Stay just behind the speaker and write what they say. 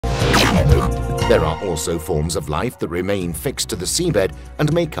There are also forms of life that remain fixed to the seabed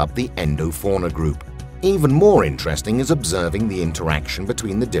and make up the endofauna group. Even more interesting is observing the interaction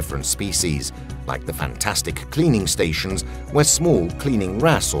between the different species, like the fantastic cleaning stations where small cleaning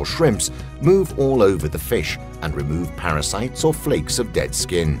wrasse or shrimps move all over the fish and remove parasites or flakes of dead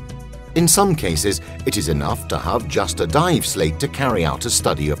skin. In some cases, it is enough to have just a dive slate to carry out a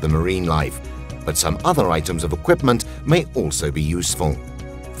study of the marine life, but some other items of equipment may also be useful.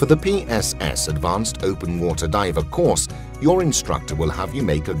 For the PSS Advanced Open Water Diver course, your instructor will have you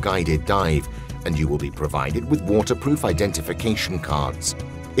make a guided dive, and you will be provided with waterproof identification cards.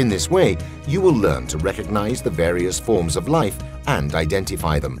 In this way, you will learn to recognize the various forms of life and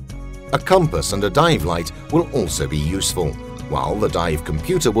identify them. A compass and a dive light will also be useful, while the dive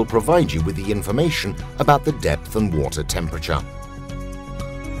computer will provide you with the information about the depth and water temperature.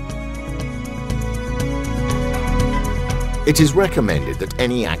 It is recommended that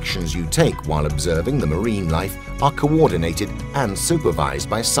any actions you take while observing the marine life are coordinated and supervised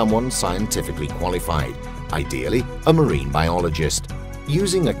by someone scientifically qualified, ideally a marine biologist.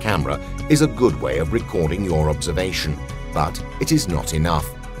 Using a camera is a good way of recording your observation, but it is not enough.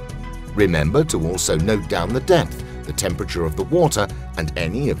 Remember to also note down the depth, the temperature of the water, and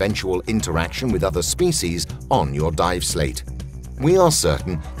any eventual interaction with other species on your dive slate. We are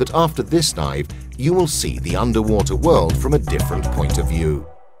certain that after this dive, you will see the underwater world from a different point of view.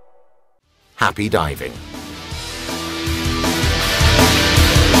 Happy diving!